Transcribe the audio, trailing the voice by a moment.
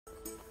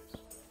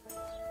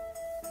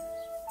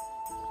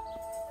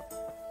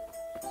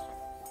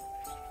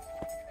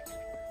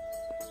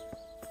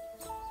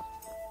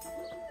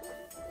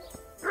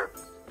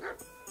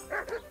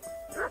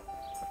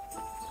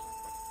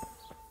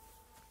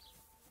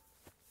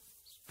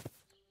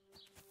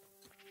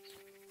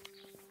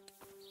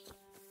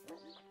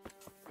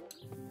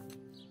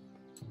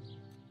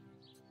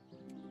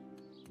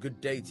Good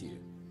day to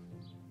you.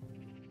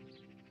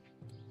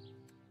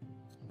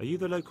 Are you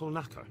the local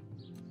knacker?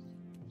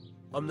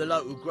 I'm the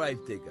local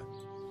gravedigger,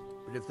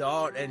 but if there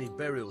aren't any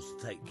burials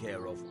to take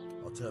care of,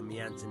 I'll turn me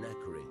hand to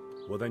knackery.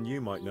 Well, then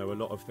you might know a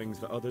lot of things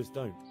that others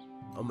don't.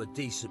 I'm a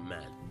decent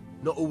man.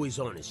 Not always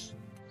honest,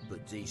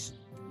 but decent.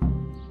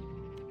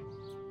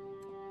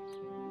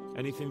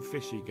 Anything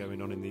fishy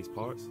going on in these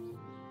parts?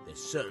 There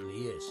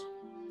certainly is.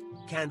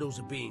 Candles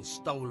are being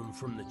stolen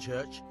from the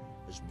church,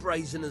 as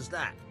brazen as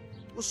that.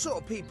 What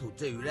sort of people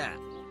do that?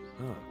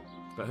 Huh.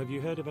 But have you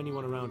heard of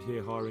anyone around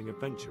here hiring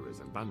adventurers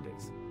and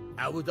bandits?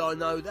 How would I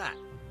know that?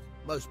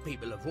 Most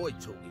people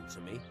avoid talking to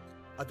me.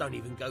 I don't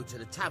even go to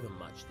the tavern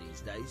much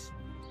these days.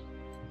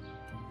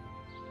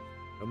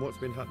 And what's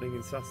been happening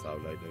in Sasau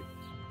lately?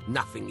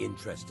 Nothing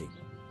interesting.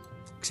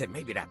 Except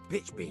maybe that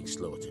bitch being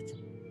slaughtered.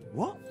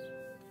 What?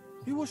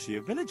 Who was she,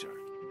 a villager?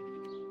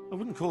 I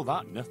wouldn't call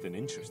that nothing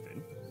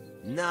interesting.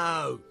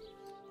 No!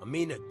 I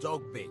mean a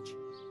dog bitch.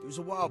 It was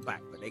a while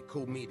back, but they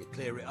called me to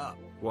clear it up.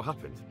 What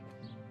happened?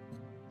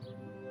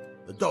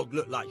 The dog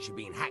looked like she'd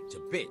been hacked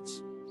to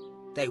bits.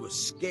 They were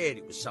scared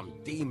it was some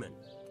demon,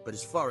 but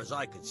as far as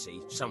I could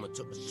see, someone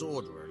took a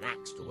sword or an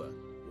axe to her.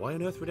 Why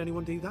on earth would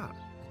anyone do that?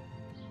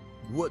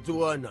 What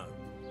do I know?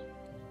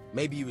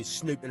 Maybe he was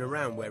snooping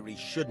around where he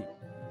shouldn't,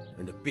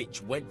 and the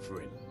bitch went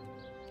for him.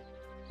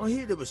 I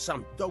hear there was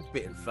some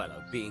dog-bitten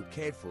fellow being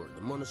cared for at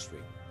the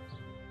monastery.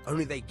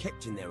 Only they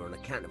kept him there on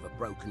account of a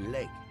broken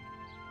leg.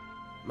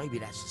 Maybe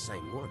that's the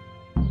same one.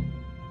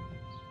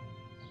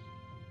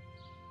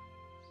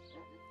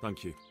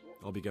 Thank you.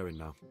 I'll be going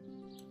now.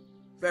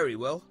 Very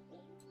well.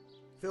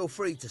 Feel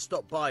free to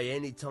stop by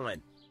any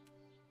time.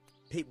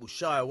 People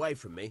shy away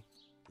from me,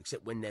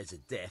 except when there's a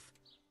death,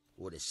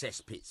 or the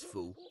cesspit's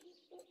full.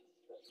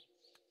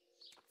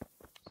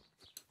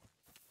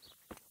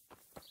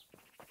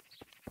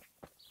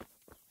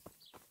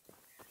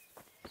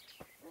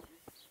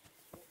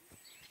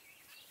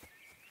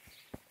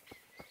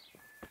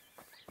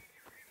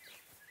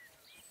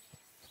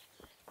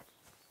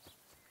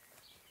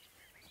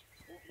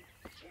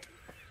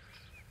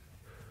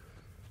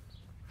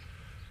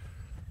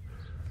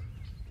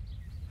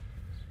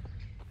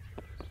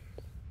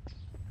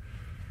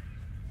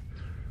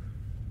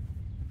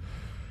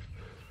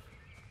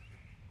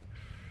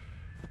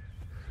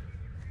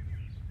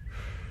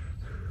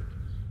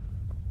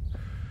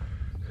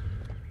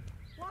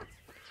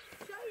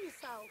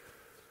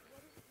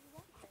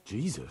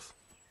 Jesus.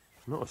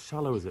 It's not as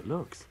shallow as it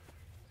looks.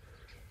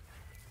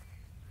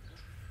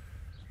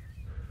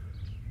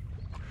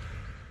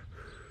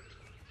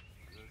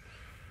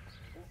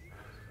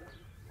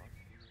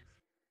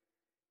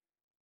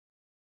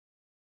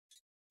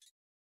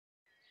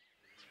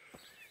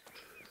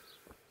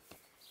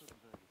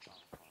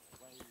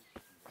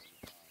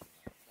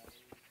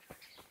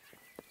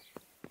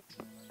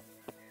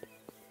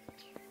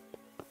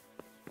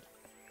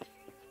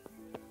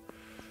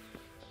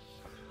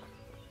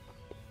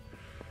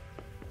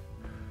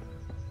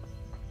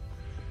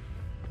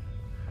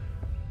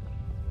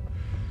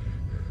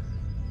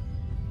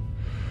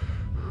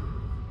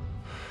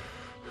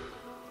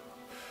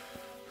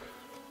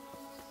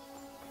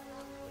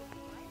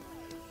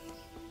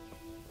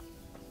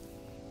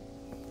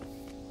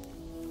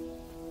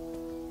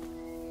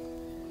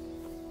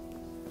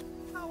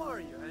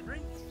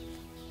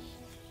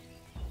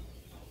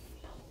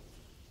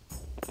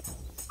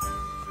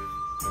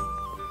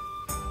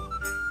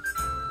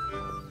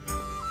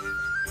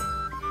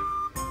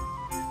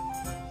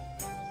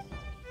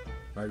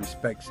 My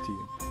respects to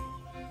you.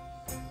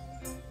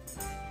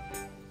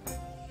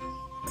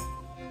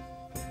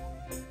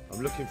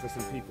 I'm looking for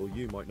some people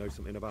you might know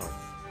something about.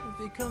 If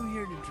they come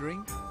here to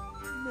drink,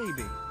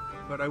 maybe.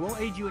 But I won't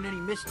aid you in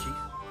any mischief.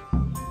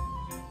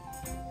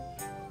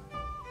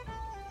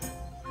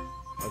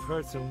 I've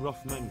heard some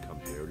rough men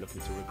come here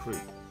looking to recruit.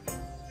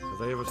 Have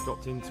they ever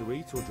stopped in to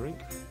eat or drink?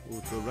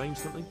 Or to arrange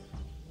something?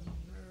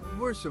 There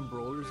were some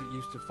brawlers that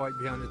used to fight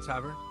behind the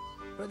tavern,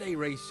 but they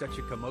raised such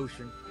a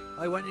commotion,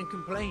 I went and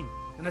complained,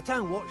 and the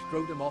town watch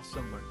drove them off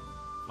somewhere.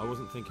 I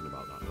wasn't thinking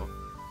about that, Doc.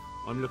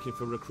 I'm looking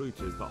for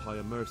recruiters that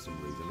hire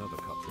mercenaries and other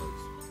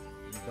cutthroats.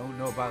 Don't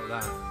know about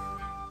that.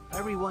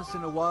 Every once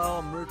in a while,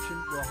 a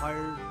merchant will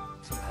hire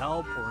some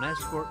help or an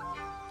escort,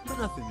 but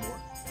nothing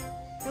more.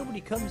 Nobody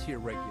comes here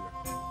regular.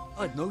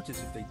 I'd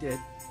notice if they did.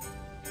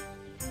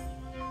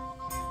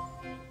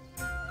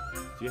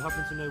 Do you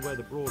happen to know where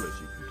the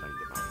brawlers you complained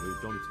about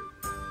moved on to?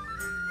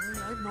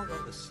 I've not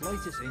got the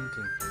slightest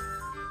inkling.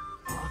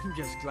 I'm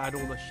just glad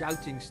all the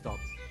shouting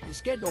stopped. It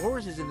scared the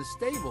horses in the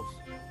stables.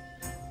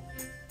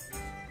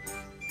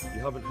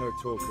 You haven't heard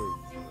talk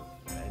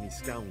of any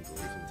scoundrels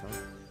in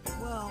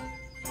town? Well,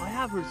 I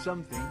have heard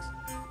some things,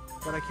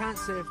 but I can't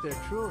say if they're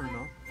true or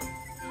not.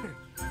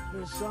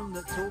 There's some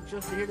that talk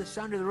just to hear the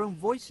sound of their own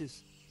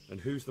voices. And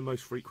who's the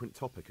most frequent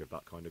topic of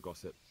that kind of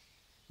gossip?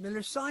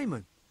 Miller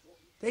Simon.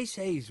 They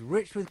say he's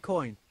rich with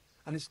coin,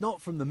 and it's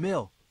not from the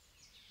mill.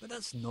 But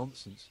that's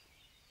nonsense.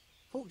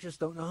 Folk just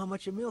don't know how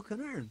much a mill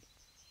can earn.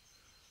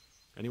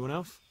 Anyone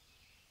else?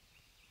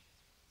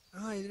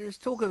 Aye, there's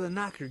talk of the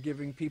knacker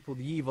giving people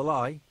the evil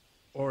eye,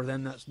 or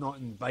them that's not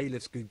in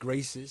bailiff's good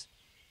graces.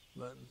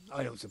 But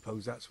I don't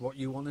suppose that's what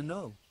you want to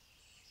know.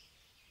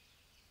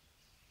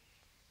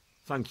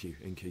 Thank you,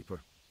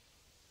 innkeeper.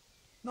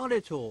 Not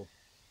at all.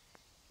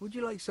 Would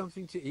you like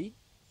something to eat?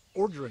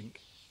 Or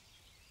drink?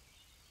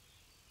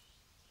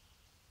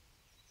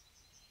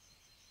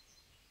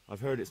 I've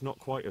heard it's not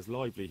quite as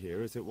lively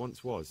here as it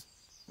once was.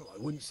 Well,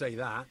 I wouldn't say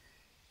that.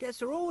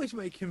 Guests are always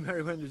making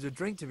merry when there's a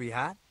drink to be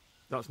had.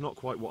 That's not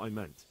quite what I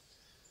meant.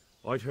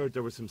 I'd heard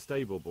there were some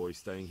stable boys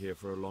staying here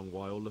for a long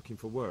while looking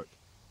for work,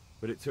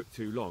 but it took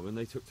too long and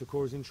they took to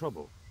causing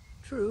trouble.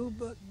 True,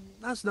 but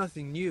that's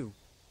nothing new.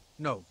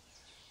 No,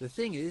 the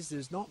thing is,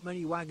 there's not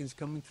many wagons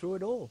coming through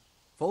at all.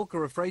 Folk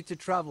are afraid to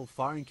travel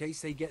far in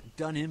case they get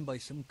done in by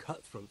some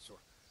cutthroats or,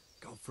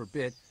 God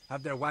forbid,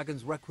 have their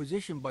wagons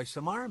requisitioned by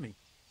some army.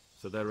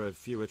 So there are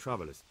fewer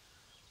travellers,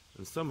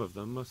 and some of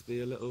them must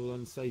be a little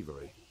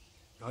unsavoury.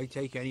 I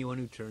take anyone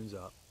who turns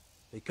up.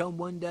 They come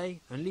one day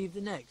and leave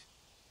the next,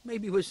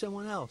 maybe with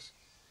someone else.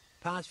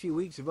 Past few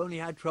weeks I've only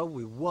had trouble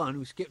with one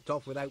who skipped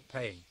off without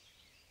paying.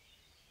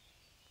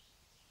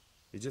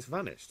 He just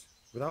vanished,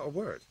 without a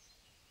word.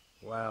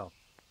 Well,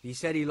 he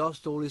said he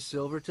lost all his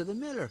silver to the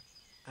miller,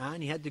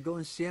 and he had to go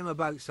and see him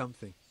about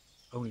something.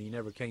 Only he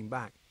never came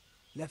back.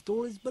 Left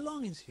all his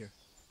belongings here.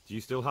 Do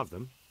you still have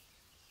them?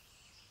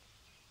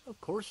 Of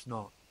course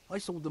not. I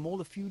sold them all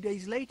a few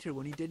days later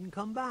when he didn't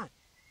come back.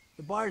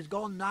 The buyer's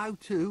gone now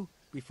too,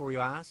 before you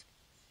ask.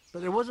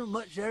 But there wasn't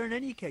much there in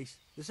any case.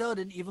 The seller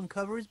didn't even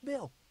cover his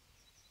bill.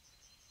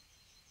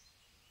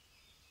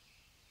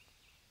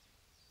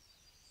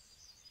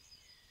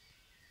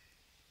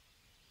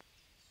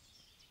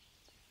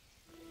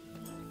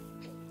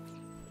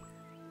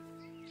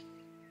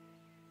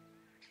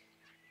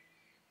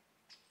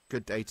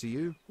 Good day to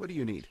you. What do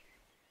you need?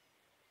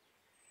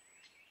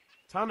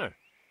 Tanner,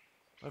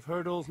 I've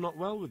heard all's not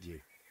well with you.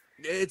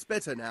 It's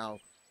better now.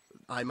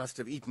 I must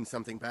have eaten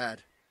something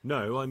bad.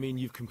 No, I mean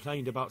you've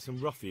complained about some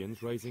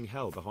ruffians raising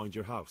hell behind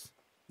your house.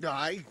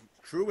 Aye,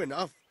 true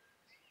enough.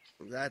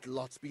 That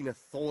lot's been a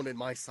thorn in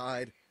my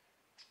side.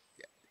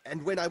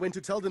 And when I went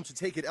to tell them to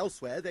take it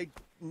elsewhere, they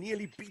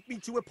nearly beat me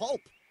to a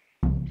pulp.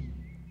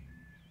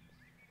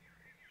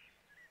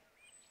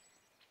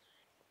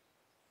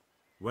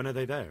 When are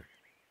they there?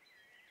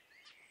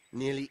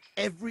 Nearly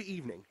every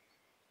evening.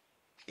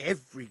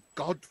 Every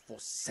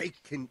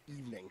god-forsaken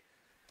evening.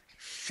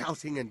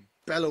 Shouting and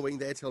bellowing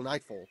there till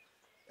nightfall.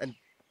 And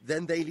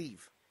then they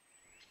leave.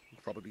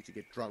 Probably to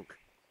get drunk.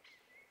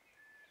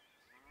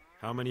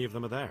 How many of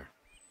them are there?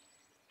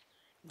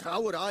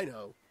 How would I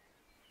know?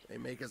 They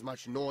make as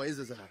much noise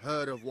as a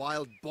herd of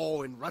wild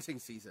boar in rutting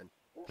season.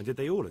 And did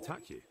they all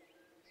attack you?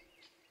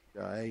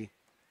 Aye.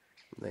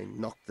 They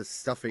knocked the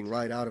stuffing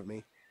right out of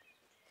me.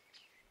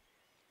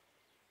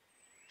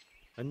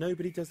 And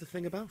nobody does a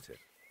thing about it?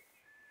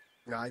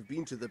 I've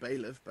been to the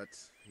bailiff, but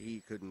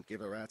he couldn't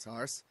give a rat's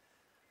arse.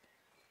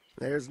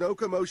 There's no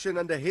commotion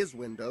under his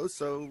window,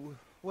 so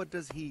what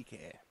does he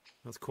care?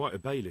 That's quite a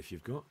bailiff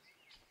you've got.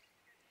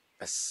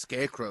 A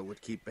scarecrow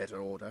would keep better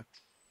order.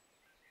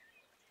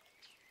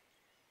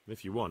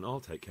 If you want,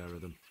 I'll take care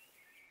of them.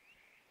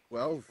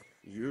 Well,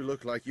 you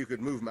look like you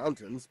could move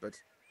mountains, but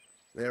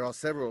there are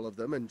several of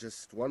them and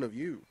just one of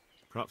you.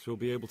 Perhaps we'll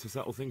be able to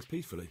settle things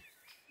peacefully.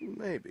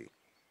 Maybe.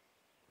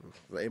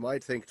 They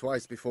might think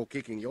twice before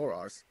kicking your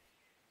arse.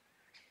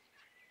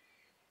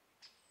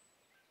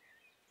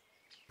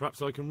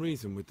 Perhaps I can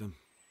reason with them.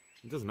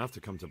 It doesn't have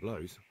to come to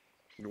blows.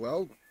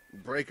 Well,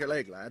 break a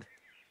leg, lad.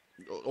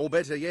 Or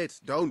better yet,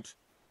 don't.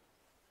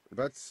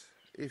 But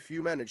if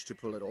you manage to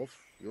pull it off,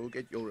 you'll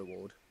get your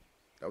reward.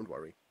 Don't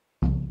worry.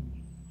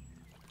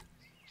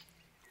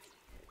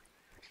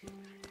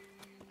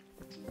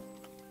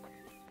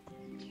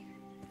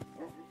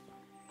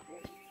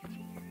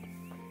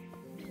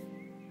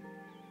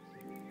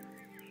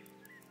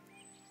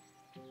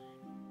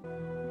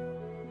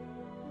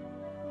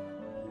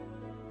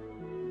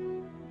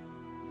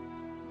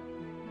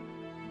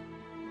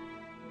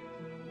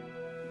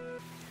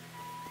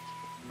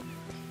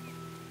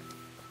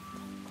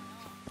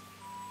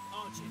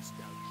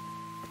 G.Skill.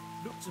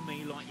 Looked to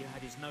me like you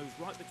had his nose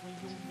right between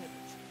your nether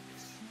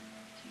cheeks.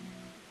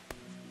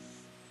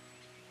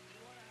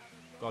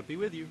 God be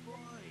with you.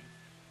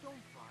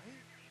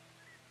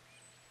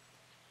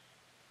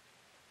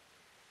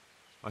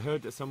 I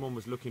heard that someone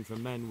was looking for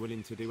men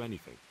willing to do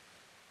anything.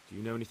 Do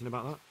you know anything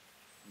about that?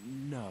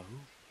 No,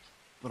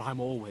 but I'm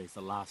always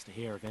the last to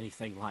hear of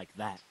anything like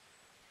that.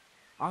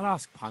 I'd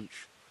ask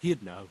Punch.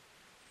 He'd know.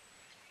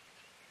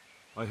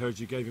 I heard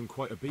you gave him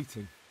quite a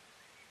beating.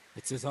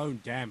 It's his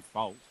own damn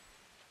fault.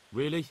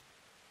 Really?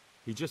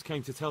 He just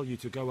came to tell you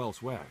to go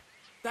elsewhere.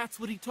 That's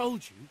what he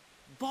told you?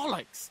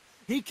 Bollocks!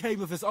 He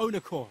came of his own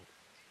accord.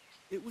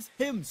 It was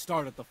him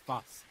started the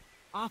fuss,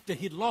 after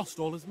he'd lost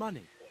all his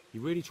money. He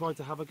really tried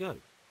to have a go.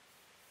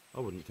 I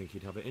wouldn't think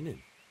he'd have it in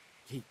him.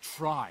 He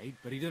tried,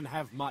 but he didn't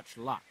have much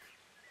luck.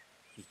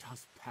 He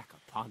does pack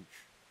a punch.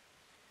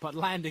 But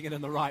landing it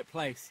in the right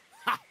place,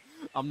 ha!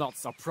 I'm not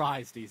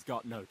surprised he's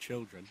got no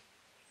children.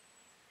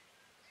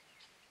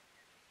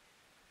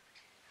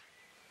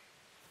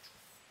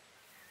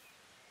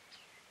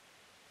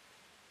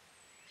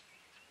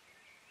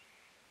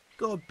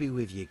 God be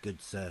with you, good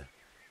sir.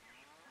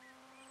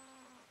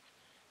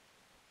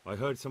 I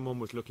heard someone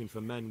was looking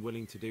for men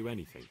willing to do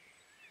anything.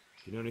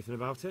 Do you know anything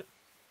about it?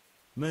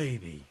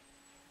 Maybe.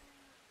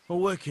 I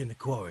work in the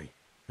quarry,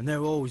 and they're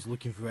always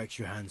looking for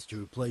extra hands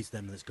to replace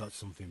them that's got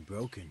something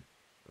broken.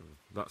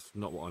 That's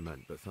not what I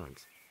meant, but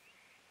thanks.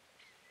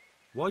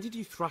 Why did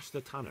you thrash the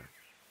tanner?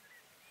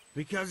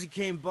 Because he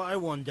came by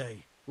one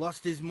day,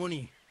 lost his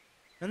money,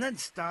 and then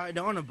started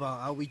on about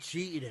how we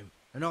cheated him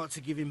and ought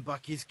to give him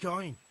back his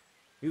coin.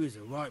 He was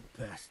a right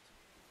pest.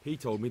 He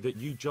told me that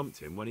you jumped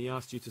him when he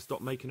asked you to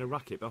stop making a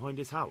racket behind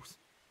his house.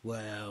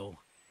 Well,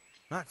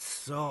 that's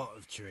sort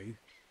of true.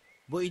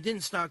 But he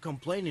didn't start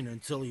complaining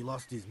until he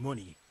lost his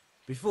money.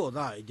 Before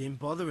that, it didn't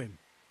bother him.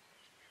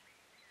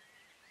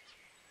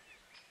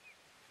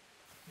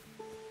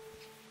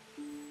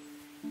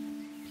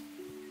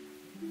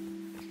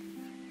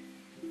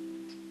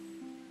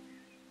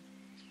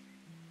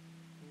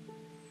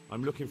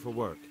 I'm looking for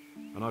work,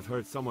 and I've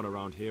heard someone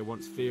around here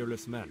wants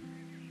fearless men.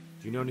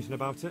 Do you know anything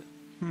about it?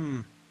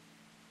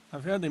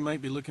 I've heard they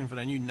might be looking for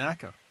a new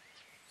knacker.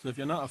 So if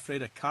you're not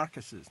afraid of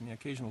carcasses and the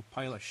occasional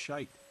pile of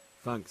shite.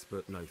 Thanks,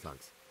 but no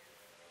thanks.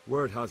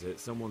 Word has it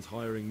someone's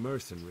hiring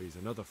mercenaries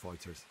and other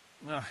fighters.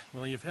 Ah,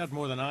 well, you've heard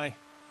more than I.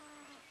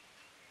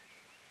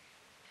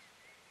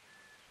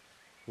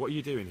 What are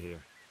you doing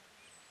here?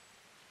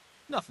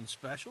 Nothing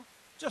special.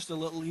 Just a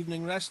little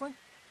evening wrestling.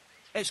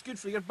 It's good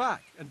for your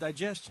back and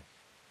digestion.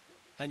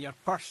 And your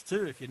purse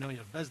too, if you know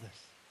your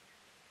business.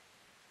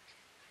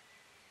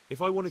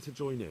 If I wanted to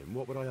join in,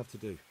 what would I have to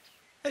do?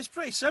 It's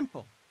pretty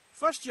simple.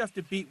 First you have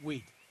to beat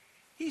Weed.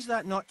 He's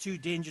that not too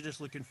dangerous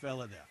looking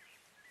fella there.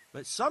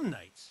 But some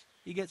nights,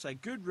 he gets a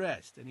good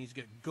rest and he's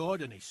got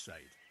God on his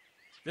side.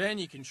 Then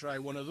you can try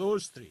one of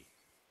those three.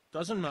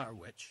 Doesn't matter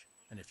which.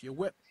 And if you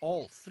whip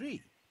all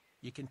three,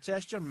 you can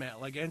test your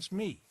mettle against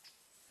me.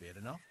 Fair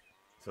enough?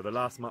 So the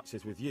last match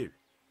is with you?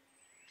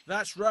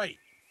 That's right.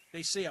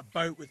 They say a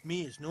bout with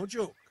me is no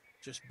joke.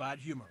 Just bad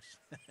humours.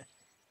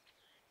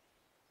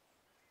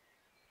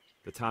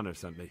 The tanner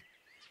sent me.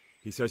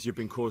 He says you've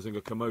been causing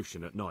a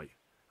commotion at night,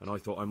 and I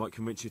thought I might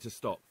convince you to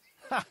stop.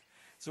 Ha!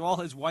 So all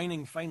his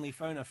whining finally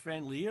found a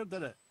friendly ear,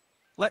 did it?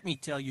 Let me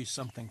tell you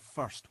something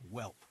first,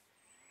 whelp.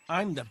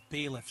 I'm the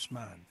bailiff's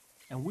man,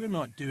 and we're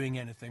not doing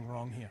anything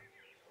wrong here.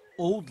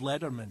 Old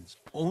Lederman's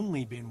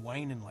only been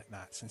whining like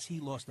that since he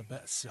lost a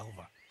bit of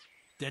silver.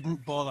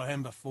 Didn't bother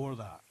him before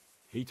that.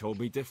 He told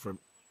me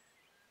different.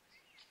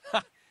 Ha!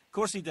 Of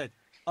course he did.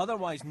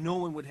 Otherwise no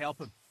one would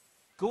help him.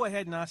 Go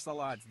ahead and ask the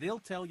lads. They'll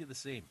tell you the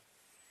same.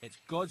 It's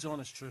God's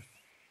honest truth.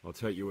 I'll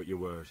take you at your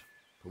word.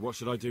 But what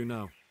should I do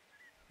now?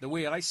 The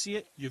way I see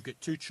it, you've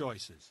got two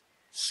choices.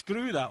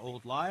 Screw that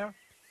old liar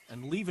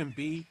and leave him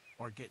be,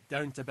 or get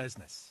down to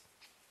business.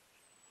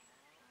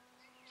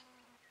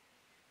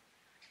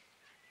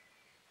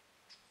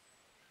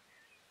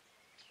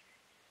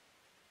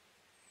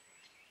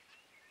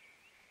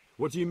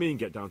 What do you mean,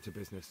 get down to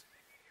business?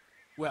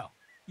 Well,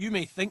 you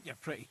may think you're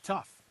pretty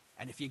tough,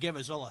 and if you give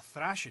us all a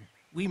thrashing,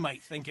 we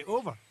might think it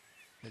over.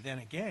 But then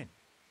again,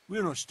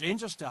 we're no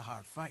strangers to a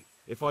hard fight.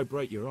 If I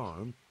break your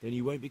arm, then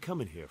you won't be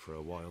coming here for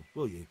a while,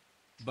 will you?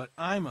 But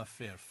I'm a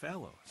fair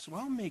fellow, so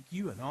I'll make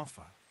you an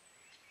offer.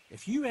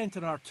 If you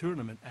enter our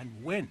tournament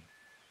and win,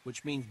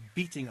 which means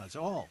beating us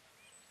all,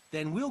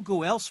 then we'll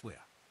go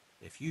elsewhere.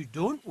 If you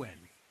don't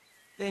win,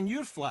 then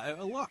you're flat out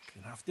of luck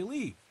and have to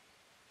leave.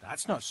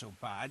 That's not so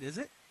bad, is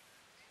it?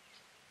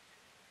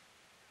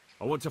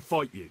 I want to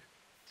fight you.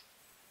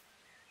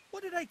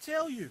 What did I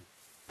tell you?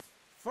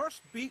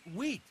 First beat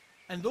Weed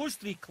and those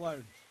three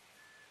clowns,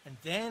 and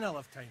then I'll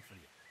have time for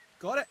you.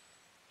 Got it?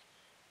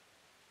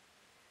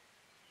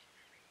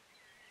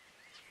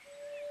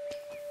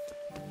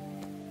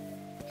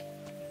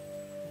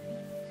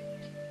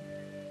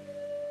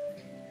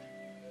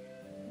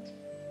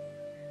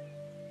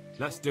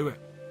 Let's do it.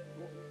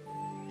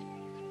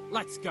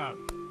 Let's go.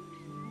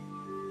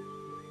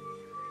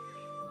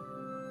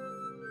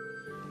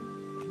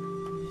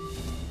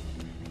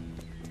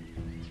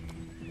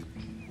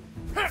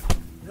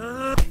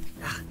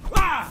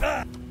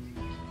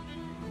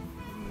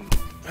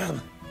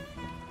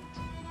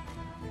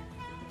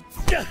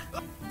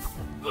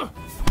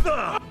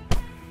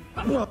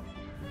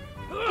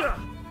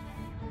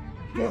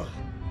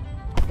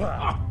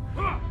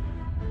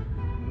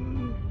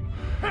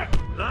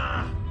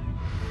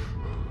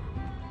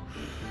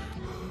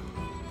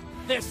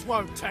 This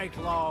won't take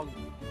long.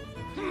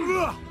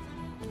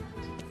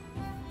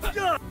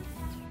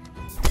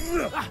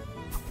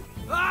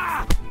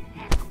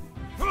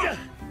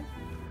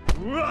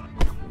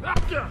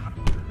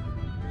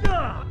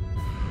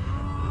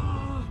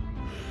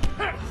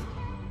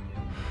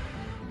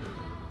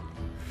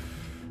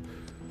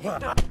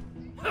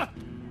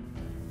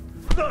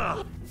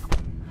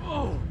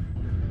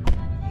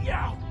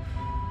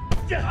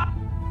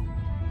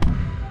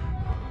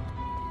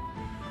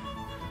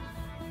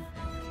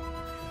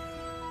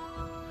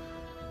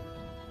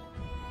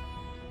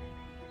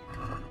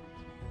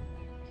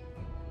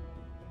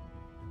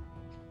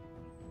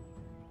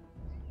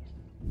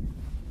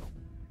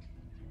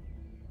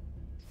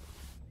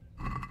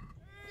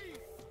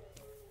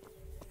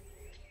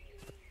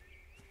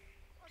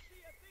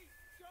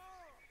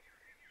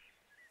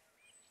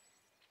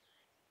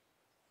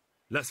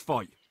 Let's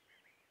fight.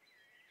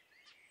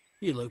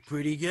 You look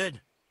pretty good.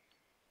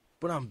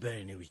 But I'm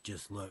betting it was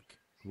just luck.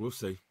 We'll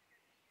see.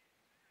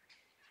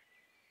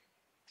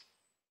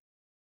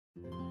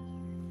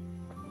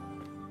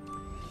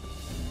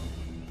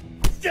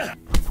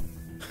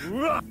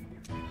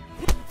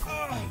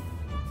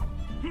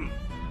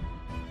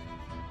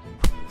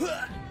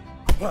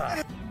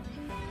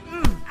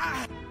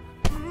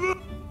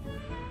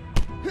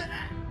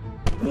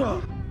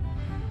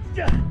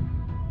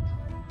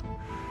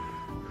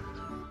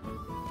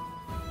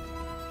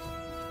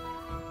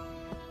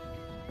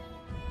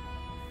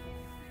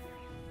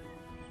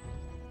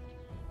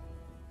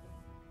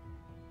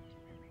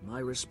 My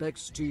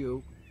respects to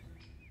you.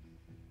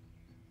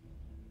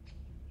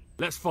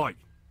 Let's fight.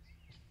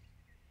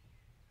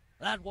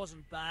 That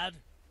wasn't bad,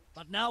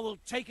 but now we'll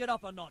take it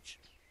up a notch.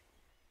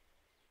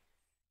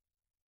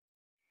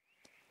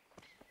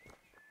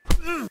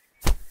 Hey,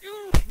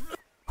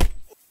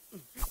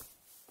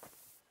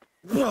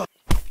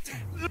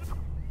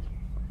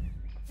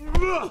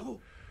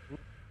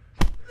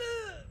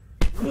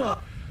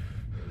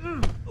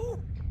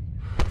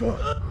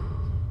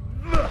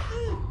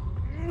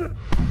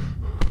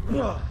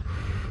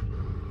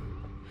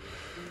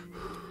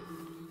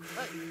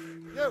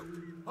 you!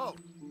 Halt!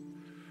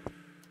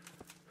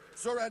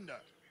 Surrender.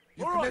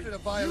 You committed a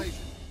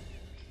violation.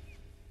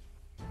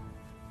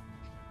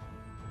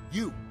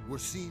 You were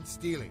seen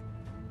stealing.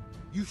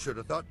 You should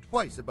have thought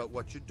twice about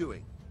what you're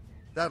doing.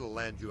 That'll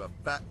land you a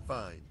fat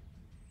fine.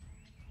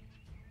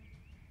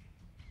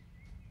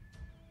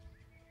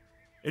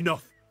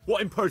 Enough.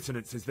 What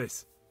impertinence is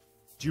this?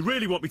 Do you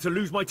really want me to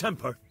lose my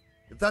temper?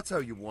 If that's how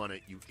you want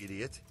it, you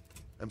idiot,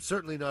 I'm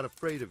certainly not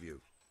afraid of you.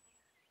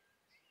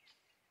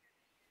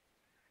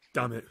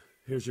 Damn it.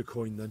 Here's your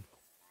coin then.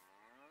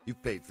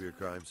 You've paid for your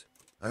crimes.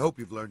 I hope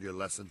you've learned your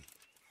lesson.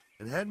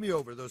 And hand me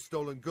over those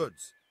stolen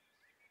goods.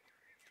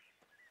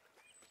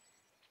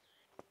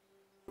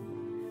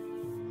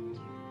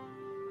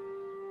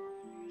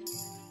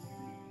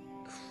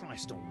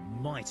 Christ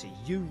almighty,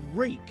 you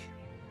reek!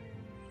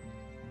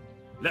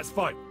 Let's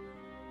fight.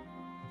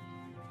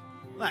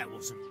 That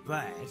wasn't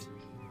bad,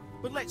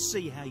 but let's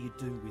see how you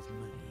do with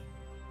me.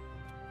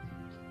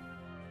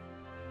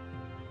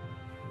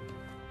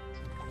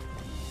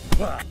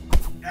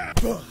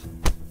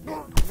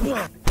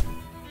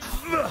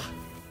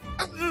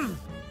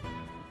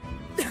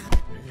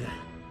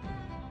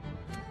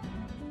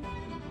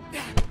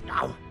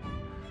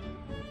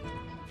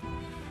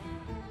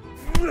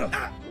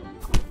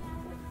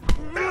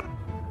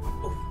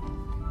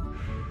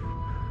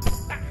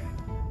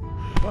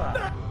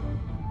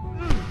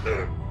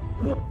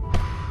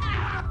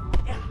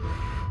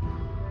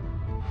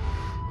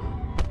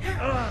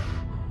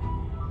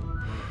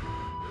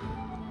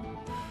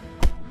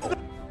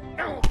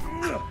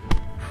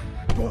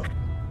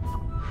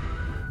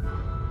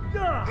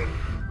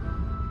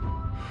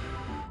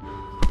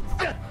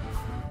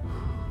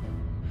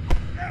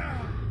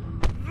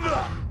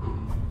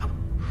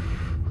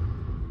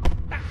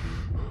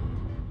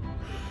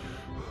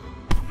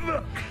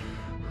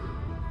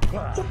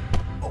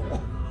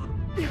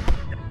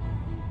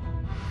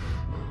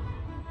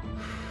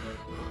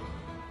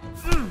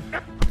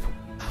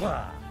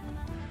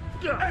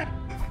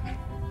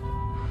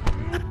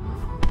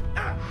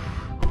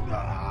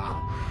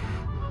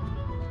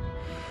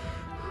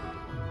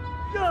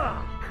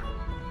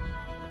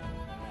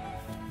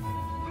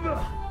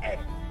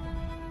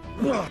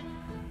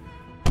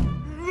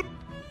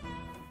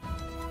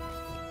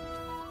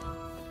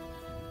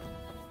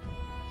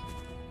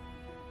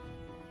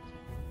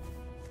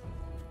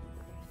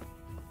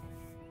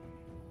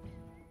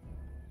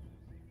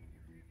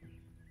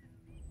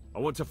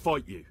 I want to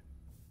fight you.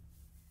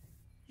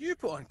 You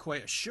put on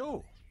quite a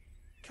show.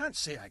 Can't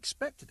say I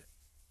expected it.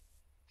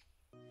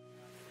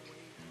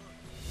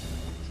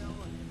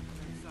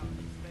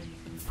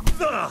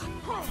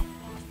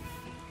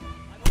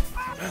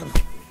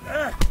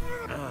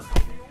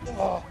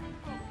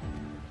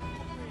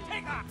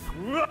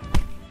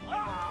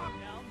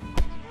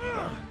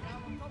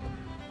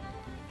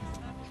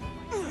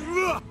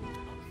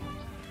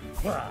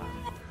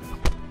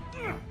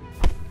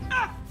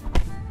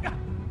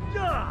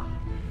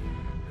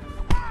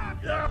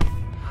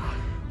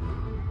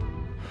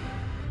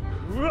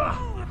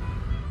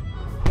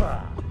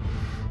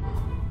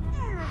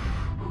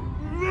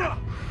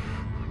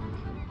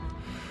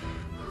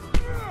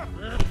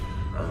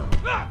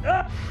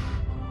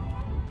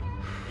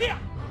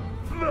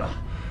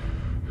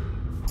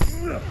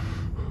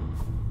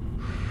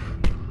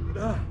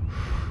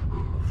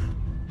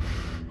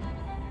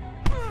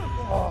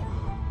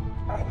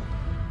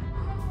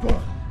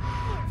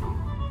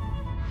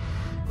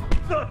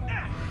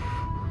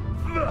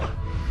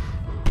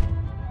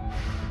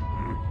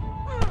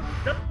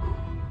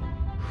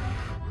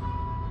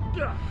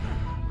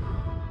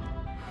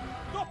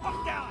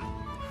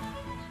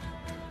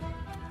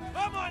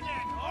 Come on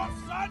then, horse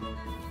son!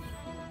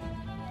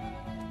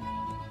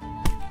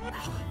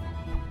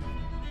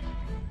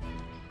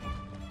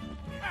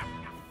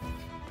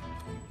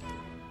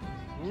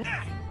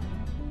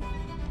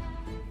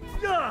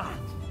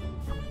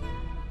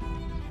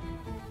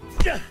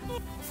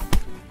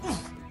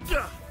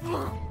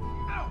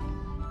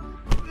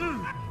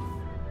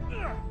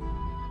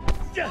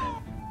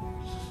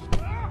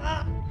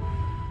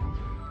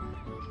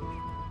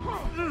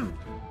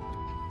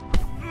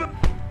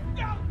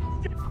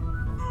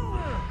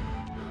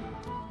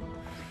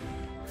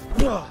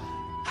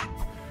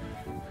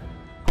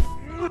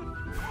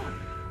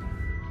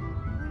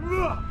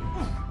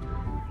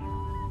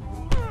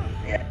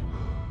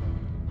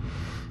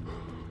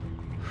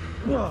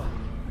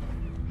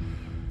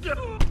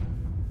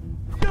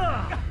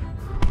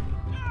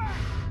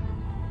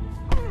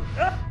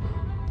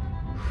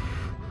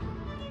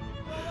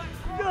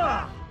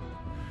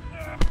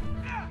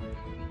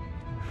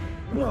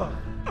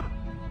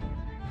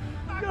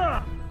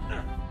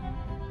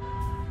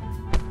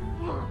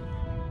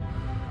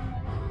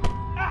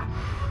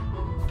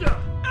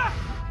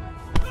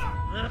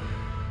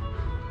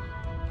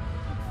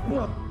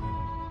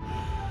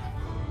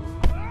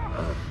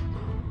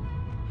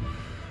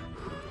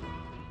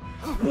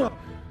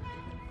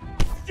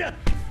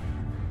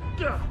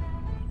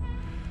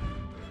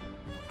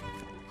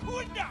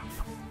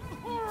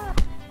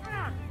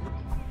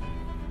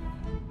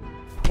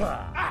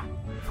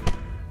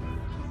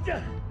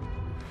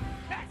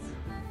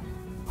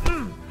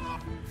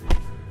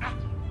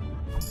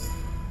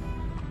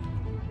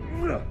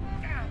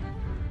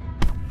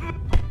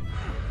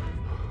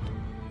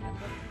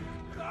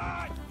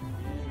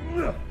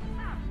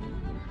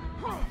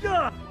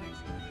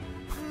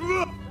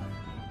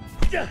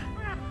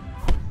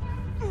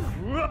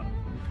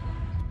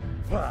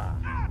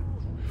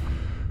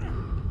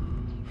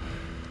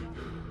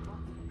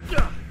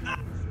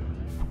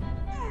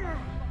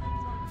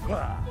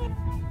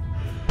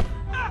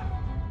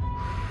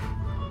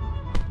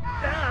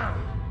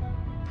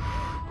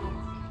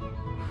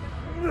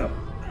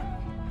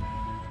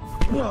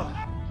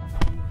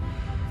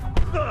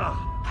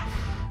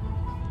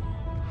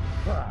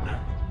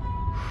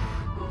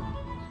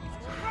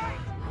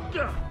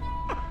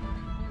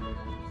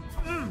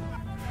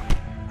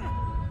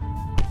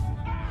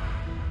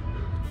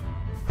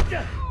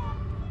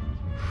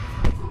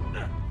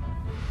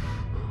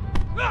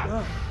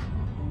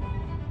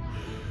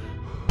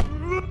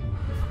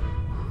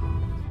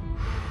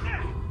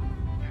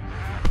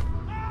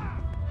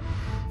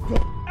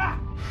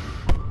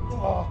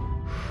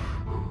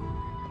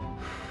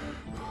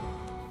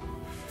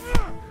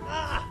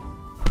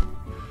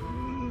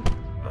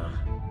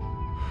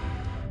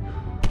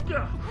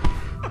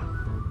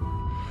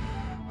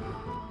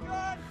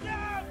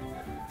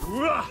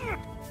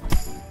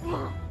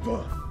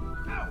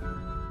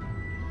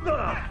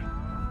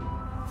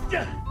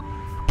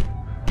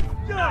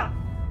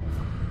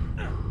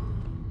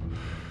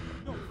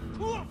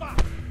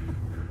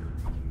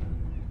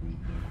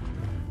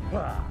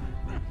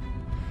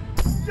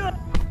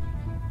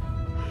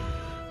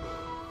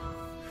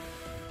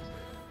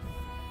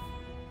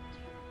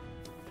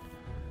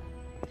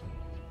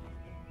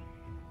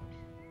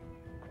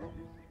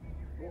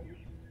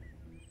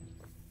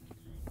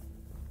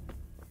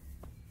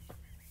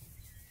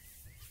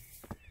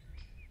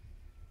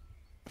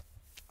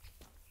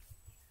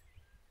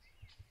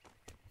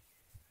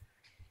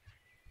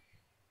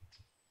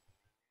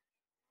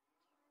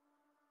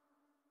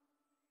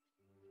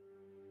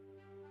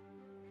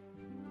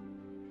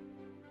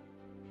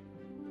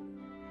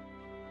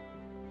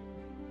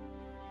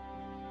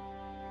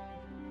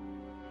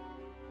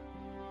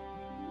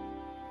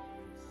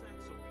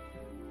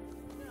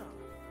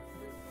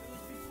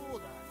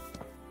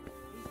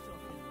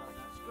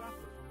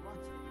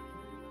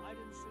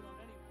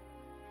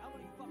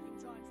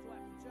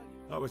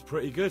 That was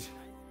pretty good.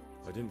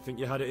 I didn't think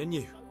you had it in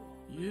you.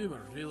 You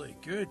were really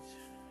good.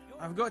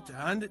 I've got to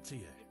hand it to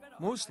you.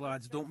 Most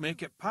lads don't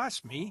make it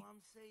past me.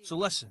 So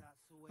listen,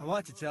 I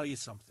want to tell you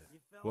something.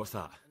 What's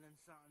that?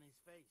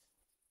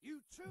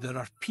 There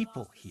are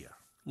people here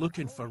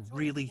looking for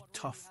really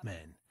tough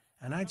men,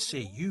 and I'd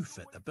say you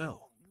fit the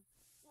bill.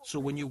 So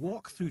when you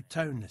walk through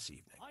town this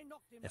evening,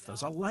 if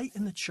there's a light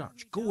in the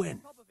church, go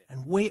in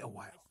and wait a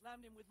while.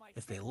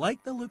 If they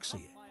like the looks of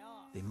you,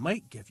 they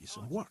might give you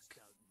some work.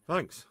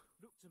 Thanks.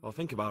 I'll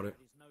think about it.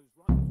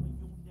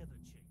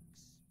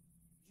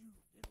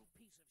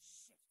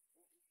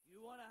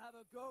 You want to have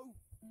a go?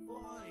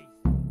 Boys,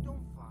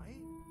 don't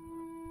fight.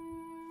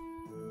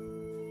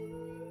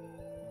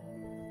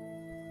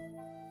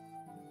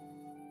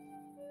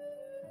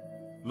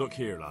 Look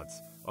here,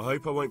 lads. I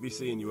hope I won't be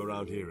seeing you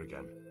around here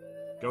again.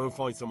 Go and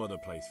find some other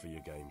place for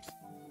your games.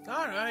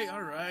 All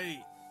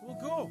right.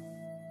 We'll go.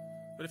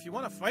 But if you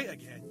want to fight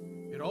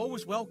again, you're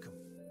always welcome.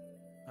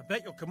 I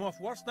bet you'll come off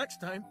worse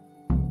next time.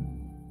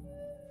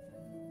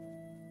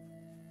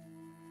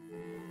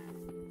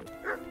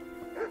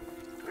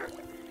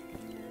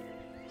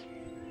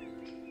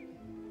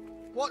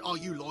 What are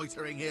you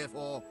loitering here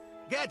for?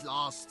 Get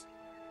lost!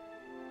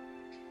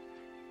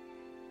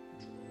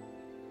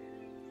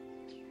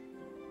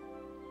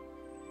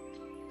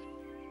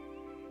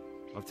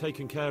 I've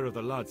taken care of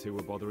the lads who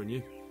were bothering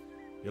you.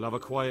 You'll have a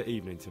quiet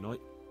evening tonight.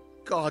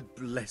 God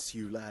bless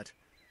you, lad.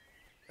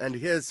 And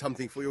here's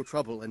something for your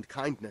trouble and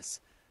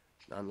kindness.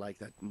 Unlike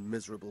that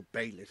miserable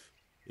bailiff.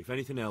 If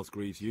anything else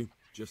grieves you,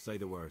 just say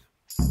the word.